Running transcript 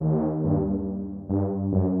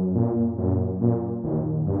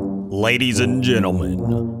Ladies and gentlemen,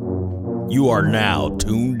 you are now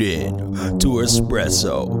tuned in to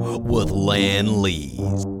Espress-o with Lan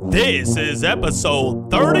Lees. This is episode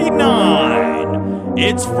 39.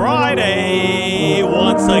 It's Friday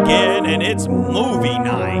once again, and it's movie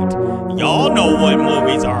night. Y'all know what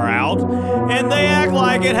movies are out, and they act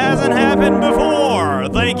like it hasn't happened before.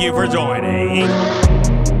 Thank you for joining.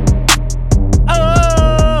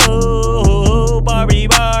 Oh, Barbie,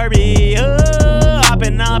 oh.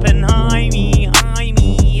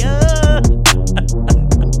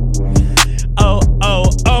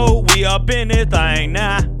 Oh, we up in this thing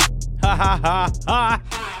now. Ha ha ha ha.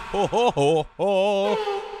 Ho ho ho ho.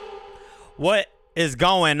 What is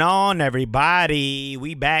going on, everybody?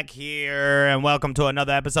 We back here, and welcome to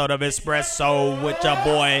another episode of Espress-o with your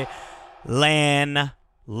boy Lan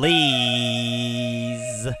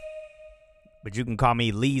Lees. But you can call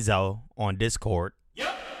me Leezo on Discord.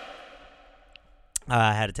 Yep.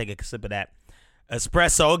 I had to take a sip of that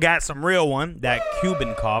espresso. Got some real one. That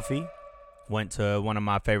Cuban coffee. Went to one of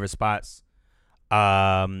my favorite spots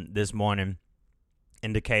this morning.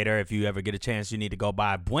 Indicator, if you ever get a chance, you need to go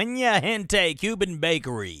by Buena Gente Cuban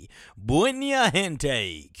Bakery. Buena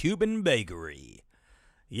Gente Cuban Bakery.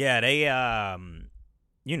 Yeah, they,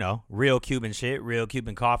 real Cuban shit, real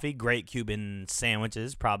Cuban coffee, great Cuban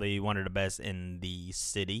sandwiches. Probably one of the best in the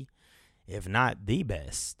city, if not the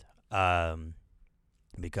best.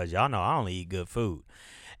 Because y'all know I only eat good food.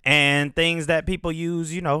 And things that people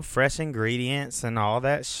use, fresh ingredients and all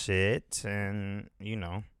that shit. And,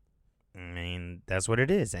 that's what it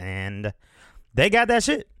is. And they got that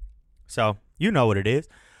shit. So, you know what it is.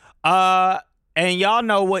 And y'all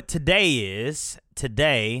know what today is.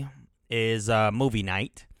 Today is movie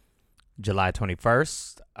night, July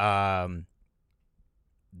 21st.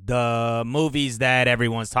 The movies that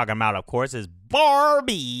everyone's talking about, of course, is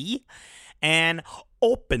Barbie and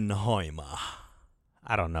Oppenheimer.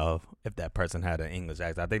 I don't know if that person had an English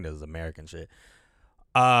accent. I think this is American shit.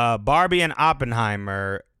 Barbie and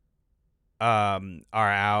Oppenheimer are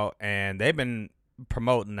out, and they've been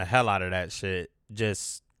promoting the hell out of that shit.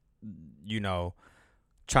 Just,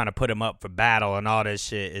 trying to put them up for battle and all this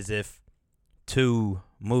shit as if two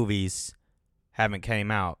movies haven't came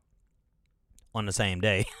out on the same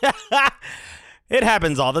day. It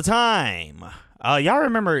happens all the time. Y'all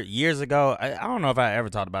remember years ago, I don't know if I ever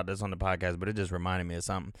talked about this on the podcast, but it just reminded me of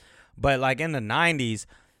something. But like in the 90s,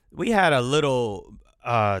 we had a little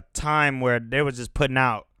time where they were just putting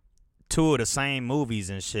out two of the same movies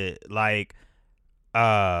and shit. Like,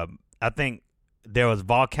 I think there was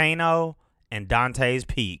Volcano and Dante's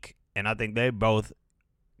Peak, and I think they both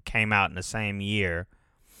came out in the same year.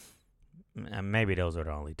 And maybe those were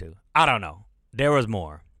the only two. I don't know. There was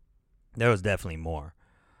more. There was definitely more.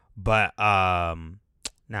 But now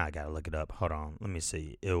I gotta look it up. Hold on, let me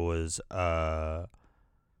see. It was I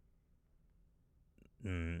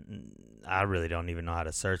really don't even know how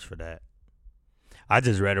to search for that. I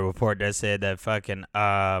just read a report that said that fucking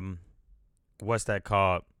what's that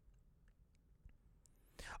called?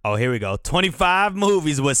 Oh, here we go. 25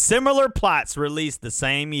 movies with similar plots released the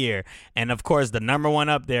same year, and of course the number one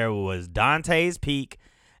up there was Dante's Peak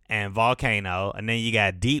and Volcano, and then you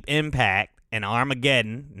got Deep Impact and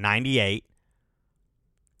Armageddon, 98.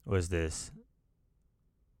 What's this?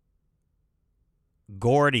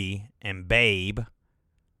 Gordy and Babe.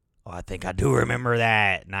 Oh, I think I do remember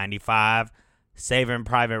that. 95. Saving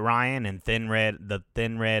Private Ryan and The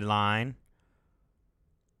Thin Red Line.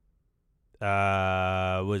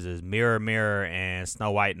 Was this? Mirror, Mirror and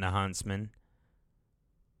Snow White and the Huntsman.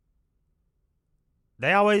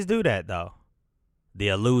 They always do that, though. The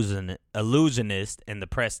Illusionist and The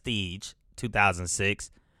Prestige. 2006.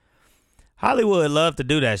 Hollywood love to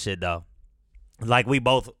do that shit though. Like we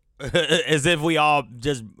both, as if we all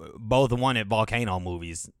just both wanted Volcano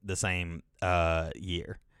movies the same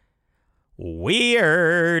year.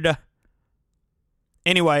 Weird.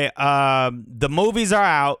 Anyway, the movies are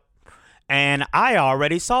out, and I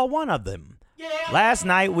already saw one of them. Yeah. Last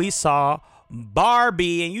night we saw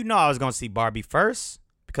Barbie, and I was gonna see Barbie first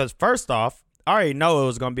because first off, I already know it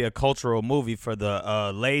was gonna be a cultural movie for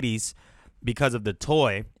the ladies. Because of the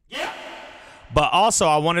toy. Yeah. But also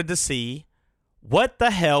I wanted to see what the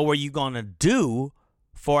hell were you going to do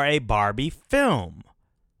for a Barbie film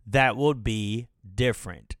that would be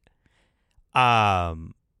different.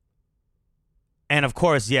 And of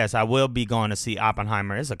course, yes, I will be going to see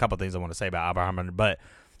Oppenheimer. There's a couple things I want to say about Oppenheimer, but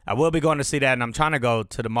I will be going to see that, and I'm trying to go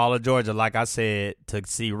to the Mall of Georgia, like I said, to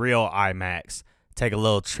see real IMAX. Take a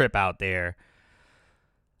little trip out there.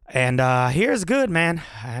 And here's good, man.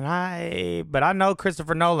 But I know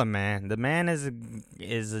Christopher Nolan, man. The man is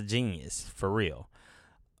a genius for real.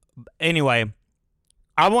 Anyway,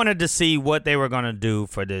 I wanted to see what they were going to do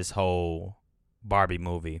for this whole Barbie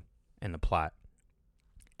movie and the plot.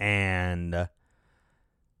 And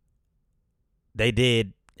they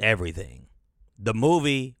did everything. The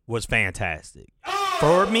movie was fantastic.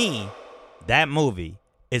 For me, that movie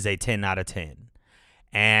is a 10 out of 10.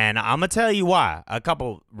 And I'm going to tell you why. A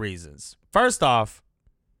couple reasons. First off,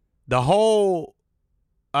 the whole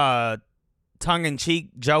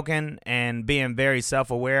tongue-in-cheek joking and being very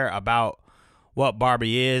self-aware about what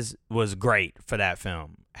Barbie is was great for that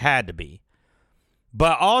film. Had to be.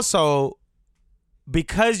 But also,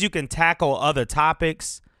 because you can tackle other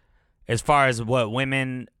topics as far as what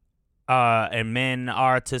women and men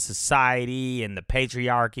are to society and the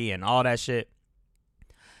patriarchy and all that shit,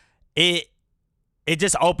 it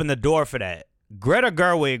just opened the door for that. Greta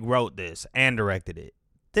Gerwig wrote this and directed it.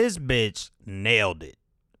 This bitch nailed it.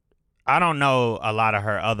 I don't know a lot of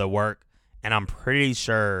her other work, and I'm pretty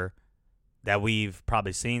sure that we've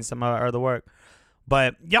probably seen some of her other work.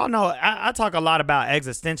 But y'all know I talk a lot about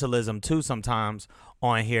existentialism too sometimes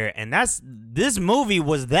on here, and this movie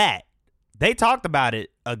was that. They talked about it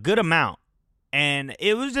a good amount, and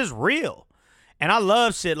it was just real. And I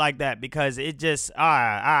love shit like that because it just,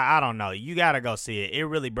 I don't know. You got to go see it. It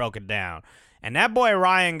really broke it down. And that boy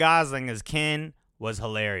Ryan Gosling as Ken was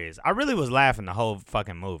hilarious. I really was laughing the whole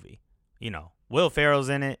fucking movie. You know, Will Ferrell's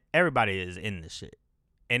in it. Everybody is in this shit.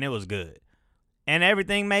 And it was good. And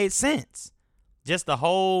everything made sense. Just the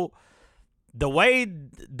way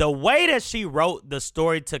that she wrote the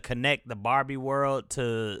story to connect the Barbie world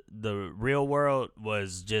to the real world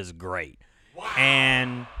was just great. Wow.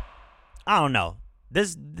 And I don't know.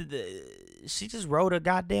 She just wrote a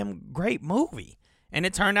goddamn great movie. And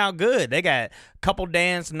it turned out good. They got a couple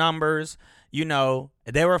dance numbers. You know,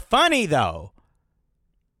 they were funny though.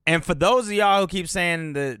 And for those of y'all who keep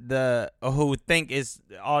saying who think it's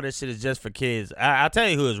all this shit is just for kids, I'll tell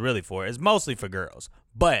you who it's really for. It's mostly for girls.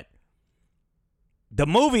 But the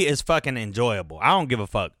movie is fucking enjoyable. I don't give a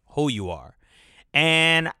fuck who you are.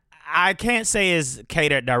 And I can't say it's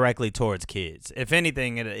catered directly towards kids. If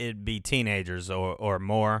anything, it'd be teenagers or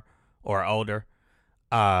more or older.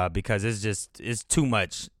 Because it's too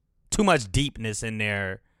much deepness in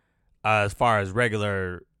there as far as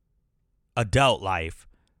regular adult life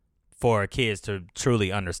for kids to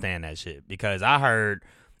truly understand that shit. Because I heard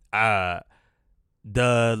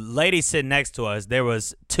the lady sitting next to us, there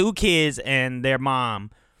was two kids and their mom,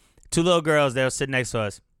 two little girls, they were sitting next to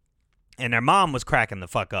us, and their mom was cracking the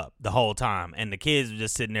fuck up the whole time, and the kids were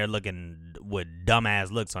just sitting there looking with dumbass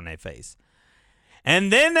looks on their face.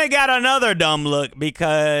 And then they got another dumb look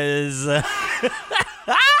because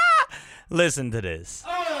listen to this.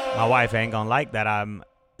 My wife ain't gonna like that I'm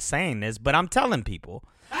saying this, but I'm telling people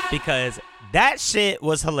because that shit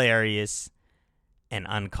was hilarious and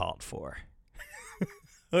uncalled for.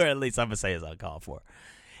 Or at least I'm gonna say it's uncalled for.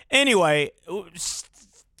 Anyway,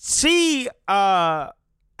 she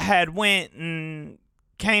had went and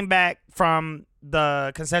came back from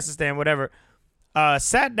the concession stand, whatever,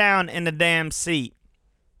 sat down in the damn seat,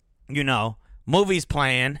 you know, movies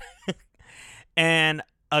playing, and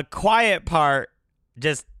a quiet part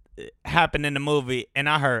just happened in the movie, and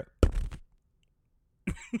I heard,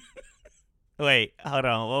 wait, hold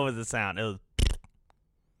on, what was the sound? It was,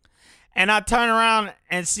 and I turn around,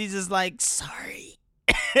 and she's just like, sorry.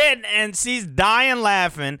 and she's dying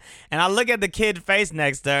laughing, and I look at the kid face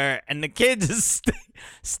next to her, and the kid just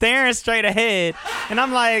staring straight ahead, and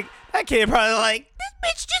I'm like, that kid probably like, this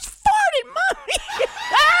bitch just farted, mommy.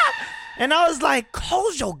 And I was like,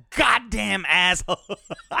 close your goddamn asshole.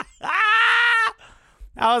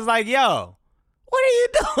 I was like, yo, what are you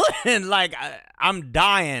doing? Like, I'm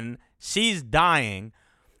dying, she's dying,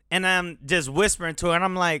 and I'm just whispering to her, and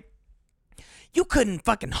I'm like, you couldn't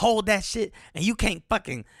fucking hold that shit, and you can't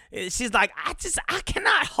fucking. She's like, I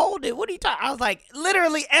cannot hold it. What are you talking? I was like,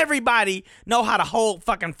 literally everybody know how to hold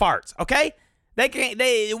fucking farts, okay?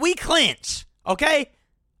 We clinch, okay?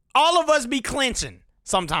 All of us be clinching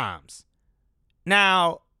sometimes.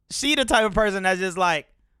 Now, she the type of person that's just like,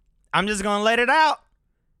 I'm just gonna let it out.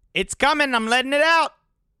 It's coming. I'm letting it out.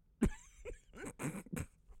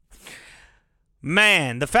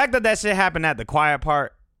 Man, the fact that shit happened at the quiet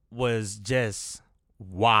part was just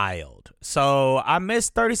wild. So I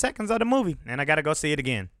missed 30 seconds of the movie, and I gotta go see it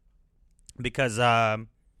again because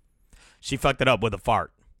she fucked it up with a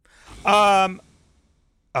fart. Oh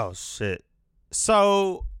shit.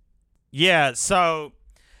 So yeah. So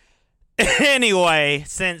anyway,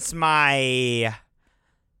 since my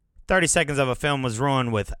 30 seconds of a film was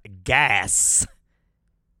ruined with gas,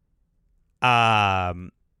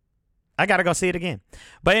 I gotta go see it again.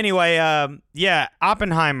 But anyway, yeah,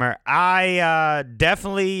 Oppenheimer. I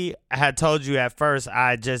definitely had told you at first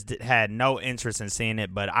I just had no interest in seeing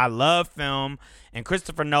it, but I love film, and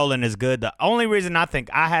Christopher Nolan is good. The only reason I think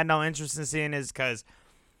I had no interest in seeing it is because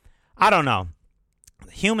I don't know,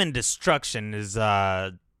 human destruction is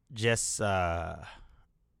just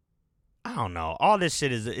I don't know. All this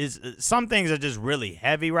shit is some things are just really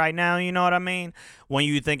heavy right now. You know what I mean? When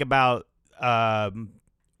you think about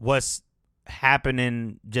what's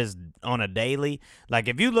happening just on a daily. Like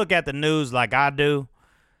if you look at the news like I do,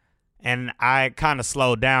 and I kind of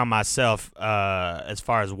slowed down myself as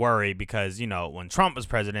far as worry because, you know, when Trump was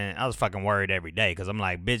president, I was fucking worried every day because I'm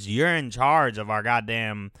like, bitch, you're in charge of our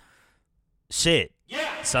goddamn shit.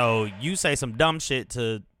 Yeah. So you say some dumb shit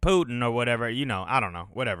to Putin or whatever, you know, I don't know,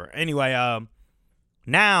 whatever. Anyway,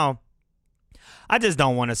 now I just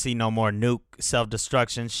don't want to see no more nuke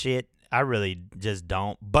self-destruction shit. I really just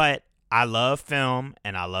don't. But I love film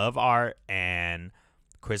and I love art, and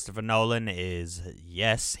Christopher Nolan is,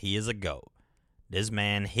 yes, he is a GOAT. This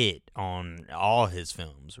man hit on all his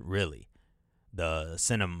films, really. The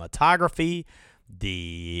cinematography,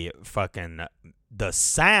 the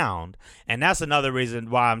sound, and that's another reason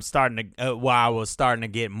why I was starting to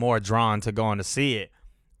get more drawn to going to see it,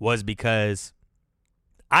 was because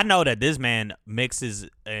I know that this man mixes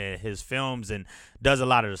his films and does a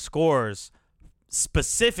lot of the scores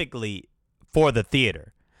specifically for the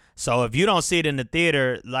theater. So if you don't see it in the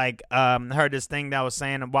theater, like I heard this thing that was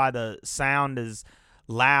saying why the sound is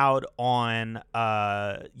loud on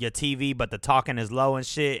your TV, but the talking is low and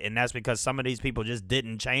shit, and that's because some of these people just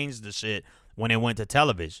didn't change the shit when it went to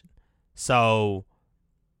television. So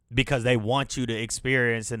because they want you to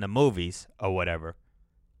experience in the movies or whatever.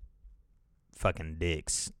 Fucking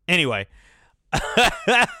dicks. Anyway,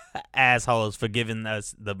 assholes for giving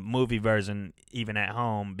us the movie version even at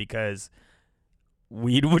home because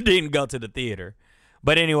we didn't go to the theater.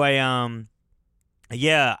 But anyway,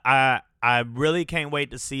 yeah, I really can't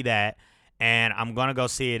wait to see that, and I'm gonna go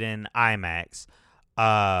see it in IMAX.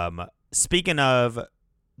 Speaking of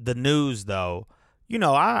the news, though, you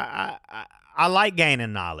know, I like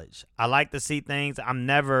gaining knowledge. I like to see things. I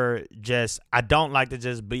don't like to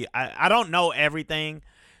just be. I don't know everything,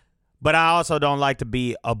 but I also don't like to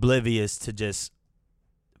be oblivious to just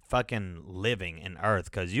fucking living in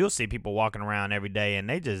Earth, because you'll see people walking around every day and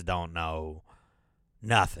they just don't know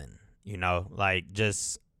nothing. You know, like they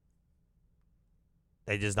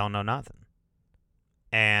just don't know nothing.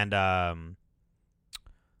 And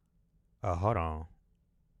hold on.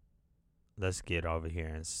 Let's get over here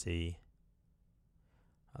and see.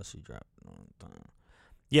 Oh, she dropped.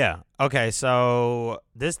 Yeah. Okay. So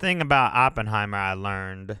this thing about Oppenheimer I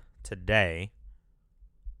learned today.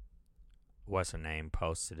 What's her name?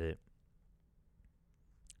 Posted it.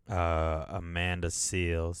 Amanda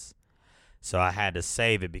Seals. So I had to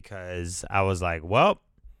save it because I was like, well,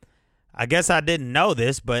 I guess I didn't know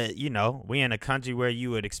this, but you know, we in a country where you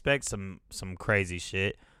would expect some crazy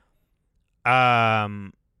shit.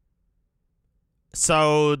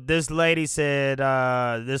 So this lady said,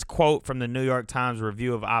 this quote from the New York Times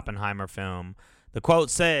review of Oppenheimer film. The quote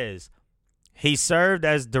says, he served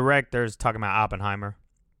as director, talking about Oppenheimer,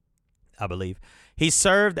 I believe. He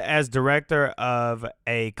served as director of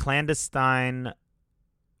a clandestine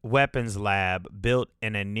weapons lab built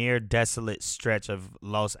in a near desolate stretch of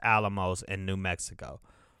Los Alamos in New Mexico.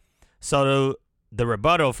 So the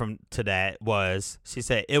rebuttal to that was, she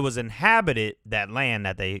said it was inhabited, that land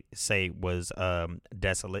that they say was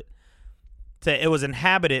desolate. It was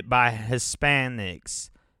inhabited by Hispanics.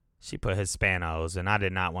 She put Hispanos, and I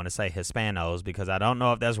did not want to say Hispanos because I don't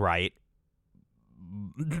know if that's right.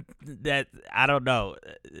 That I don't know.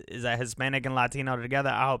 Is that Hispanic and Latino together?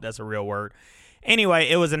 I hope that's a real word. Anyway,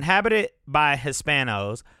 it was inhabited by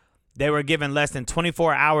Hispanos. They were given less than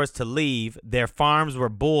 24 hours to leave. Their farms were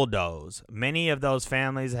bulldozed. Many of those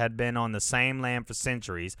families had been on the same land for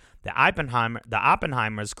centuries. The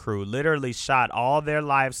Oppenheimer's crew literally shot all their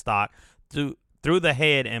livestock through the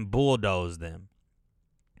head and bulldozed them.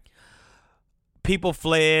 People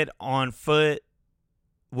fled on foot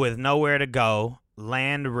with nowhere to go.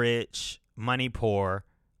 Land rich, money poor.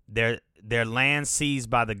 Their land seized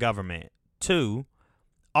by the government. 2,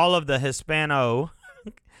 all of the Hispano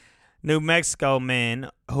New Mexico men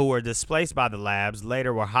who were displaced by the labs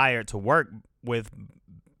later were hired to work with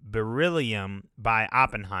beryllium by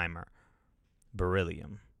Oppenheimer.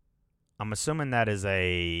 Beryllium. I'm assuming that is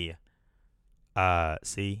a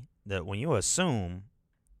see, that when you assume,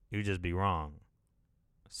 you just be wrong.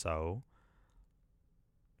 So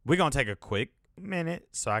we're going to take a quick minute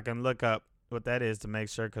so I can look up what that is to make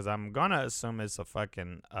sure, because I'm going to assume it's a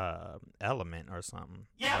fucking element or something.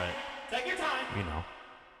 Yeah, but, take your time. You know.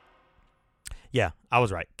 Yeah, I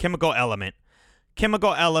was right. Chemical element.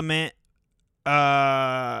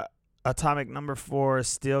 Atomic number 4,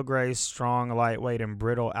 steel gray, strong, lightweight, and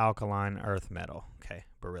brittle alkaline earth metal. Okay,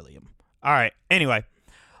 beryllium. All right. Anyway,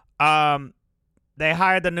 they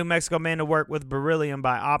hired the New Mexico men to work with beryllium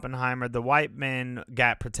by Oppenheimer. The white men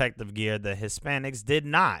got protective gear. The Hispanics did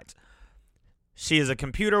not. She is a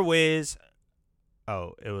computer whiz.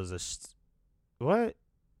 Oh, it was what?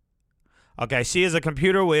 Okay, she is a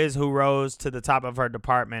computer whiz who rose to the top of her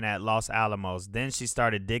department at Los Alamos. Then she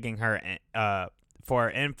started digging for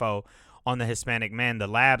info on the Hispanic man the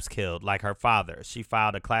labs killed, like her father. She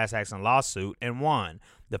filed a class action lawsuit and won.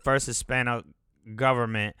 The first Hispanic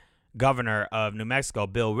governor of New Mexico,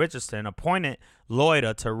 Bill Richardson, appointed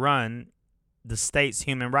Loida to run the state's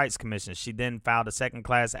Human Rights Commission. She then filed a second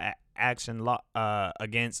class action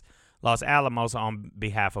against Los Alamos on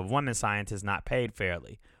behalf of women scientists not paid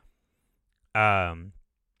fairly.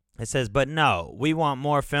 It says, but no, we want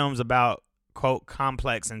more films about, quote,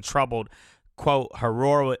 complex and troubled, quote,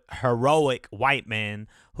 heroic white men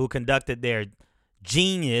who conducted their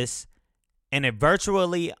genius in a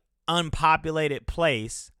virtually unpopulated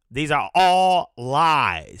place. These are all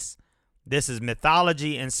lies. This is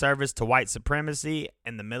mythology in service to white supremacy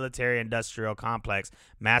and the military-industrial complex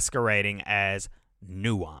masquerading as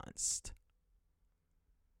nuanced.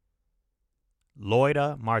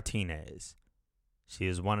 Loida Martinez. She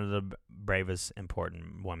is one of the bravest,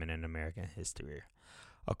 important women in American history,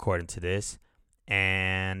 according to this.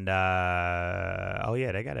 And, oh,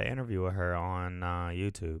 yeah, they got an interview with her on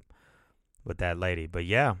YouTube with that lady. But,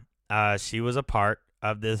 yeah, she was a part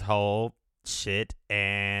of this whole shit.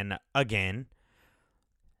 And, again,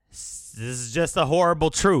 this is just a horrible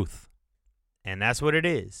truth. And that's what it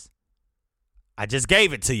is. I just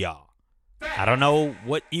gave it to y'all. I don't know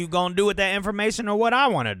what you gonna do with that information or what I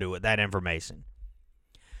want to do with that information.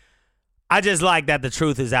 I just like that the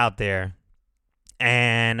truth is out there,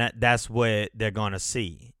 and that's what they're gonna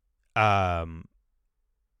see. Well,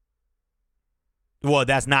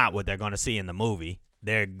 that's not what they're gonna see in the movie.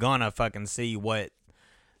 They're gonna fucking see what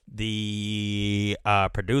the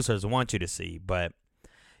producers want you to see. But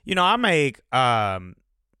you know, I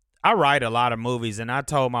write a lot of movies, and I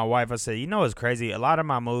told my wife, I said, you know what's crazy? A lot of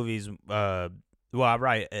my movies, I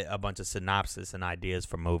write a bunch of synopsis and ideas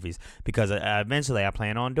for movies because eventually I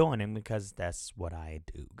plan on doing them because that's what I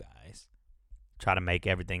do, guys. Try to make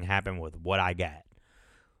everything happen with what I got.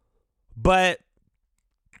 But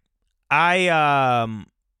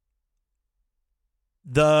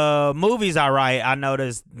the movies I write, I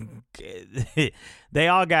noticed they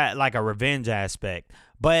all got like a revenge aspect.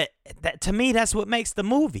 But to me, that's what makes the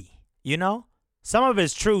movie, you know? Some of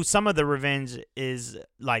it's true. Some of the revenge is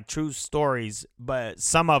like true stories, but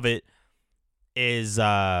some of it is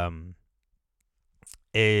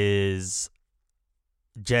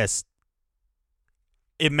just,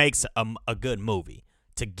 it makes a good movie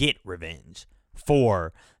to get revenge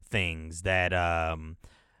for things that,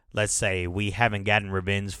 let's say, we haven't gotten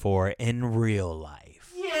revenge for in real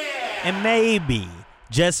life. Yeah! And maybe,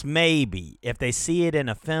 just maybe, if they see it in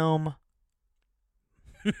a film,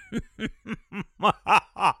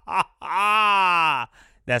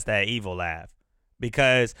 that's that evil laugh.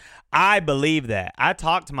 Because I believe that. I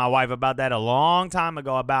talked to my wife about that a long time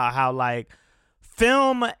ago about how, like,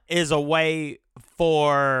 film is a way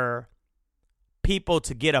for people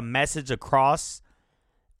to get a message across.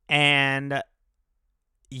 And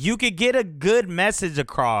you could get a good message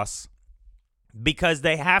across because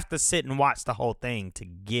they have to sit and watch the whole thing to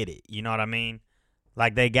get it. You know what I mean?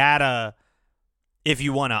 Like, they gotta, if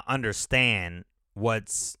you want to understand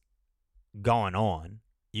what's going on,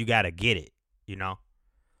 you got to get it, you know?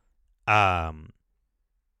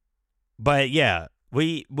 But yeah,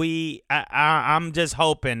 I'm just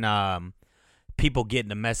hoping, people getting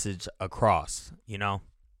the message across, you know?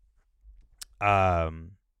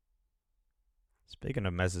 Speaking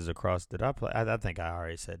of message across, did I play? I think I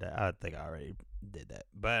already said that. I think I already did that.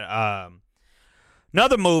 But,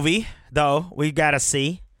 another movie though, we got to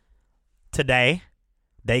see today.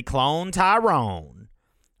 They clone Tyrone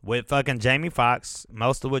with fucking Jamie Foxx.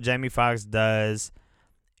 Most of what Jamie Foxx does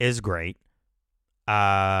is great.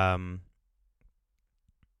 Jamie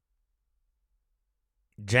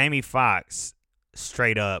Foxx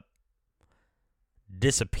straight up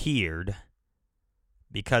disappeared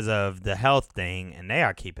because of the health thing, and they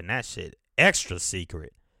are keeping that shit extra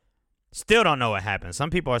secret. Still don't know what happened.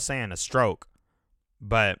 Some people are saying a stroke,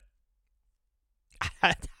 but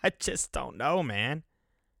I just don't know, man.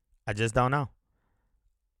 I just don't know.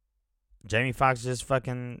 Jamie Foxx just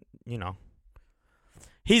fucking,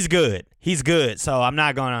 he's good. He's good. So I'm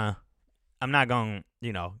not gonna,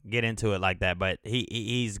 get into it like that. But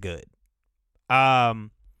he's good.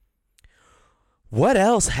 What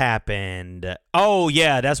else happened? Oh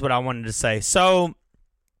yeah, that's what I wanted to say. So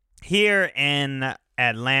here in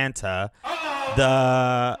Atlanta,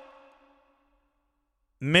 the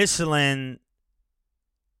Michelin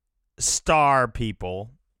star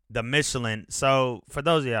people, the Michelin. So for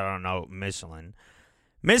those of you that don't know, Michelin,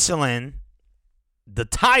 the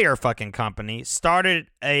tire fucking company, started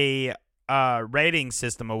a rating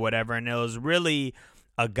system or whatever, and it was really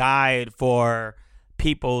a guide for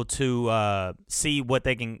people to see what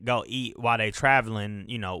they can go eat while they traveling,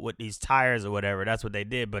 with these tires or whatever. That's what they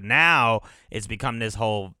did. But now it's become this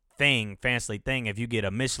whole fancy thing. If you get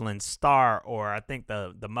a Michelin star, or I think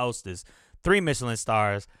the most is 3 Michelin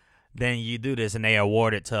stars, then you do this, and they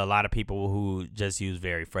award it to a lot of people who just use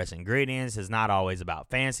very fresh ingredients. It's not always about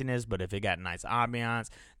fanciness, but if it got nice ambiance,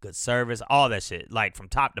 good service, all that shit, like from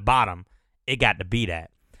top to bottom, it got to be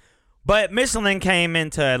that. But Michelin came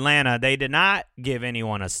into Atlanta. They did not give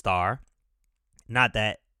anyone a star. Not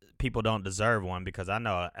that people don't deserve one, because I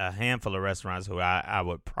know a handful of restaurants who I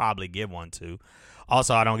would probably give one to.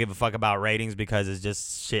 Also, I don't give a fuck about ratings because it's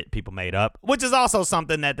just shit people made up, which is also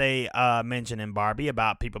something that they mentioned in Barbie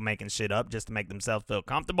about people making shit up just to make themselves feel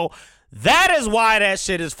comfortable. That is why that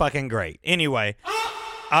shit is fucking great. Anyway,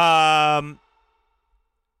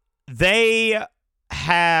 they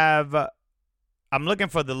have... I'm looking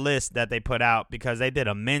for the list that they put out because they did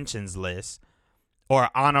a mentions list, or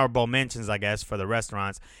honorable mentions, I guess, for the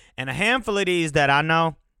restaurants. And a handful of these that I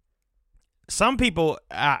know, some people...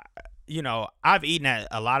 I've eaten at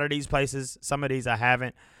a lot of these places. Some of these I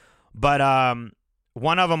haven't. But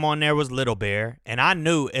one of them on there was Little Bear. And I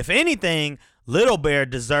knew, if anything, Little Bear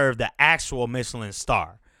deserved the actual Michelin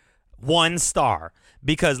star. 1 star.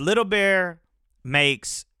 Because Little Bear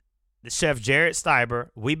makes the chef Jared Steiber.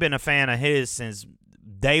 We've been a fan of his since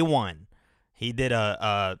day one. He did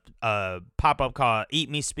a pop-up called Eat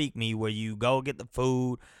Me, Speak Me, where you go get the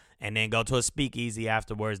food and then go to a speakeasy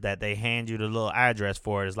afterwards that they hand you the little address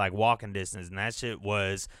for. It's like walking distance. And that shit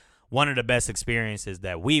was one of the best experiences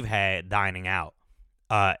that we've had dining out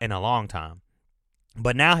in a long time.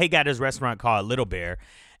 But now he got his restaurant called Little Bear.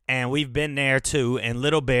 And we've been there too. And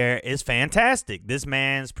Little Bear is fantastic. This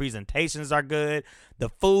man's presentations are good. The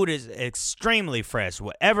food is extremely fresh.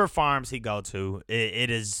 Whatever farms he go to,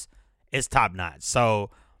 it's top notch.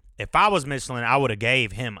 So if I was Michelin, I would have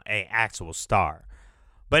gave him an actual star.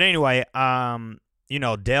 But anyway,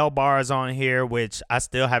 Del Bar is on here, which I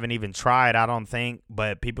still haven't even tried, I don't think.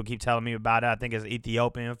 But people keep telling me about it. I think it's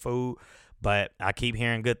Ethiopian food, but I keep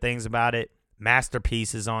hearing good things about it.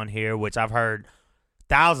 Masterpiece is on here, which I've heard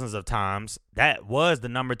thousands of times. That was the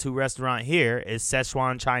number 2 restaurant here. Is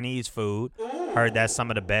Szechuan Chinese food. Heard that's some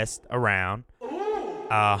of the best around.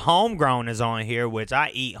 Homegrown is on here, which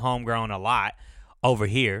I eat homegrown a lot over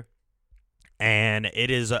here. And it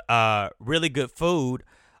is really good food.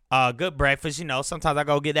 Good breakfast, sometimes I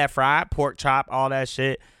go get that fried pork chop, all that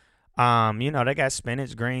shit. They got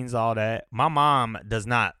spinach, greens, all that. My mom does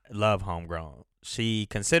not love homegrown. She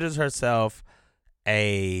considers herself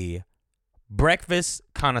a breakfast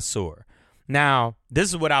connoisseur. Now, this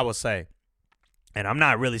is what I will say. And I'm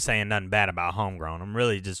not really saying nothing bad about homegrown. I'm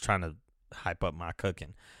really just trying to hype up my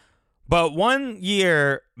cooking. But one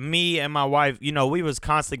year, me and my wife, we was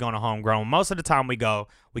constantly going to homegrown. Most of the time we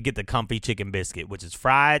get the comfy chicken biscuit, which is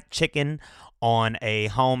fried chicken on a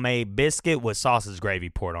homemade biscuit with sausage gravy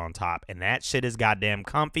poured on top. And that shit is goddamn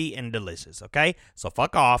comfy and delicious, okay? So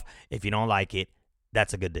fuck off if you don't like it.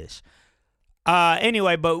 That's a good dish.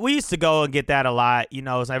 Anyway, but we used to go and get that a lot.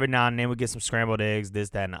 So every now and then we get some scrambled eggs, this,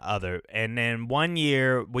 that, and the other. And then one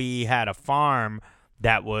year we had a farm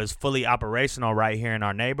that was fully operational right here in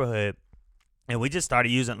our neighborhood. And we just started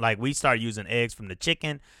using eggs from the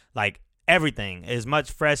chicken, like everything, as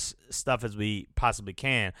much fresh stuff as we possibly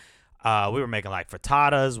can. We were making like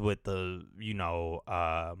frittatas with they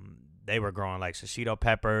were growing like shishito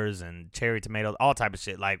peppers and cherry tomatoes, all type of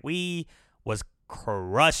shit. Like we was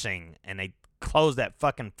crushing, and they closed that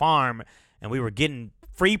fucking farm, and we were getting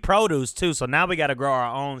free produce too. So now we got to grow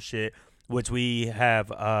our own shit, which we have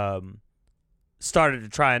started to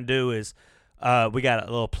try and do. Is we got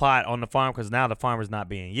a little plot on the farm because now the farm is not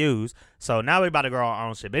being used. So now we about to grow our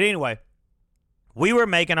own shit. But anyway, we were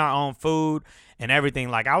making our own food and everything.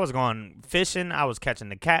 Like I was going fishing. I was catching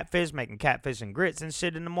the catfish, making catfish and grits and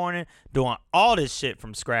shit in the morning, doing all this shit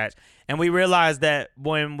from scratch. And we realized that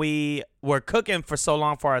when we were cooking for so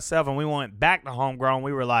long for ourselves and we went back to homegrown,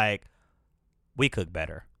 we were like, we cook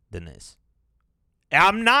better than this.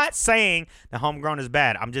 I'm not saying the homegrown is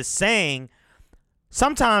bad. I'm just saying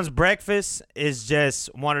sometimes breakfast is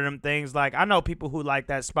just one of them things. Like, I know people who like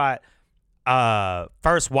that spot,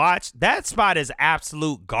 First Watch. That spot is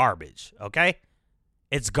absolute garbage, okay?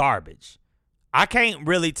 It's garbage. I can't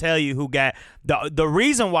really tell you who got the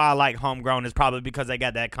reason why I like homegrown is probably because they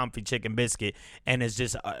got that comfy chicken biscuit and it's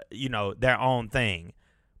just their own thing.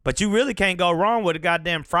 But you really can't go wrong with a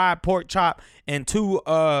goddamn fried pork chop and two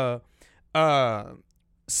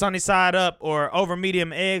sunny side up or over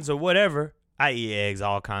medium eggs or whatever. I eat eggs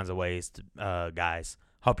all kinds of ways, guys.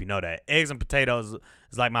 Hope you know that. Eggs and potatoes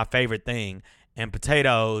is like my favorite thing. And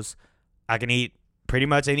potatoes I can eat pretty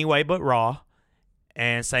much any way but raw.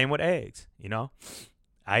 And same with eggs,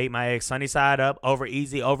 I eat my eggs sunny side up, over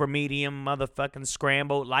easy, over medium, motherfucking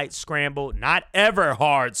scrambled, light scrambled, not ever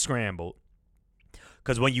hard scrambled.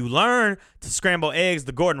 Because when you learn to scramble eggs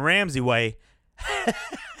the Gordon Ramsay way,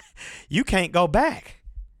 you can't go back.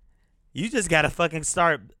 You just got to fucking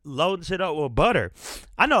start loading shit up with butter.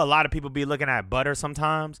 I know a lot of people be looking at butter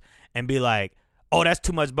sometimes and be like, oh, that's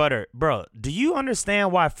too much butter. Bro, do you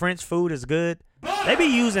understand why French food is good? They be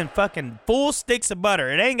using fucking full sticks of butter.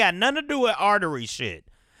 It ain't got nothing to do with artery shit.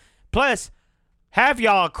 Plus, half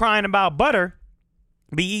y'all crying about butter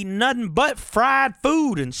be eating nothing but fried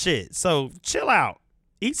food and shit. So chill out.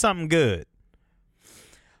 Eat something good.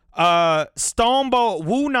 Stonebo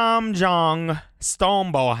Wunamjong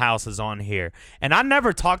Stonebo House is on here. And I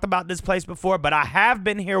never talked about this place before, but I have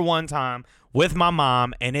been here one time with my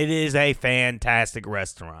mom, and it is a fantastic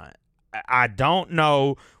restaurant. I don't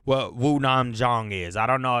know what Wunamjong is. I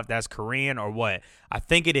don't know if that's Korean or what. I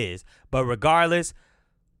think it is. But regardless,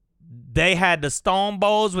 they had the stone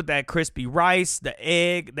bowls with that crispy rice, the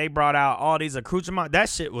egg. They brought out all these accoutrements. That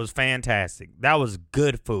shit was fantastic. That was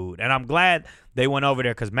good food. And I'm glad they went over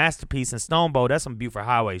there because Masterpiece and Stonebo, that's some Buford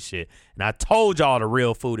Highway shit. And I told y'all the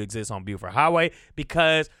real food exists on Buford Highway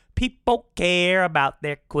because people care about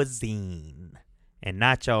their cuisine and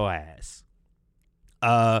not your ass.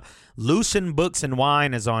 Lucian Books and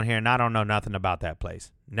Wine is on here, and I don't know nothing about that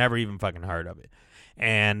place. Never even fucking heard of it.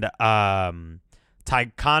 And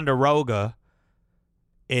Ticonderoga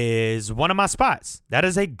is one of my spots. That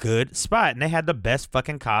is a good spot, and they had the best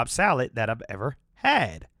fucking Cobb salad that I've ever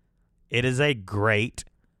had. It is It's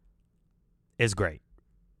great.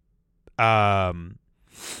 I've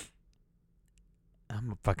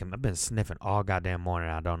been sniffing all goddamn morning.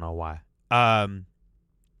 I don't know why.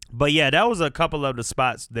 But yeah, that was a couple of the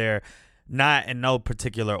spots there, not in no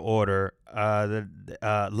particular order. Lila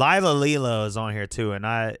Leela is on here too, and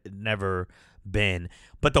I never been.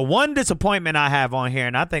 But the one disappointment I have on here,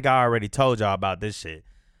 and I think I already told y'all about this shit,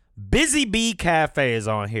 Busy Bee Cafe is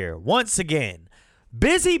on here. Once again,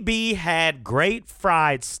 Busy Bee had great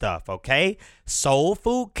fried stuff, okay? Soul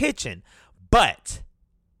Food Kitchen. But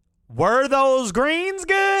were those greens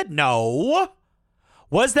good? No.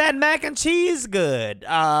 Was that mac and cheese good?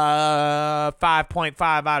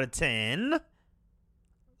 5.5 out of 10.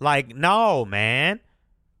 Like, no, man.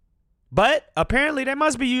 But apparently they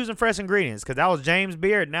must be using fresh ingredients because that was James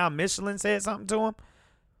Beard. Now Michelin said something to him.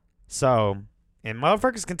 So, and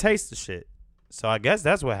motherfuckers can taste the shit. So I guess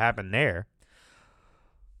that's what happened there.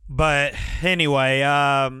 But anyway,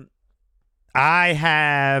 I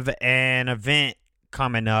have an event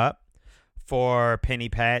coming up for Penny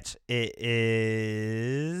Patch. It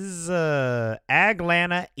is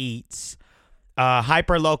Atlanta Eats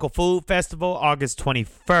Hyper Local Food Festival, August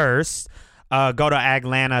 21st. Go to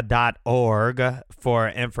atlanta.org for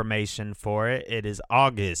information for it. It is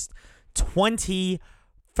August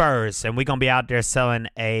 21st, and we're going to be out there selling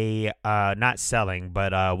not selling,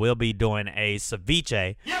 but we'll be doing a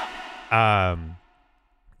ceviche.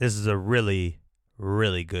 This is a really,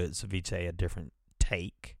 really good ceviche, a different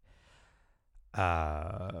take.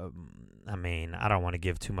 I mean, I don't want to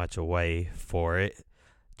give too much away for it,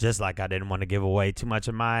 just like I didn't want to give away too much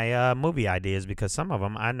of my movie ideas because some of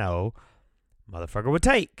them I know motherfucker would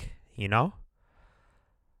take,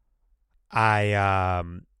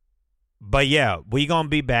 but yeah, we gonna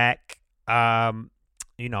be back. Yeah,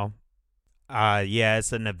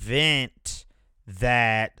 it's an event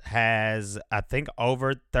that has, I think,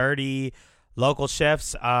 over 30 local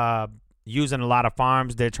chefs using a lot of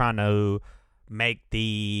farms. They're trying to make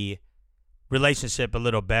the relationship a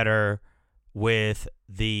little better with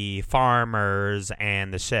the farmers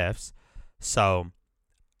and the chefs. So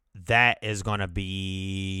that is going to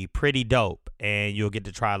be pretty dope. And you'll get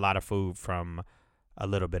to try a lot of food from a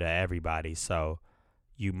little bit of everybody. So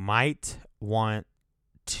you might want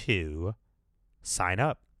to sign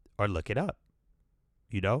up or look it up.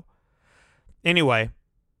 Anyway,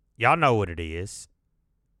 y'all know what it is.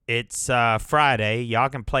 It's Friday. Y'all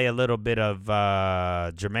can play a little bit of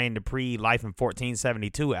Jermaine Dupri Life in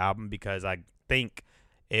 1472 album because I think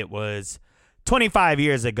it was 25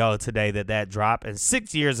 years ago today that dropped, and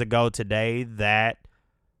 6 years ago today that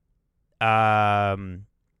Tyler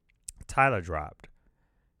dropped.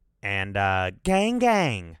 And gang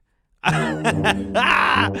gang.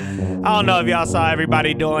 I don't know if y'all saw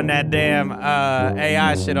everybody doing that damn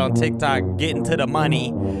AI shit on TikTok, getting to the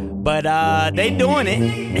money, but they doing it.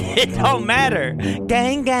 It don't matter.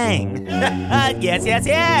 Gang gang. Yes, yes,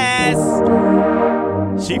 yes.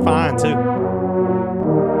 She fine too.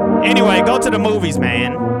 Anyway, go to the movies,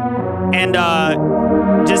 man, and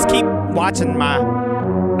just keep watching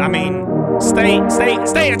stay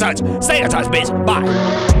in touch. Stay in touch, bitch.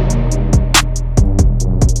 Bye.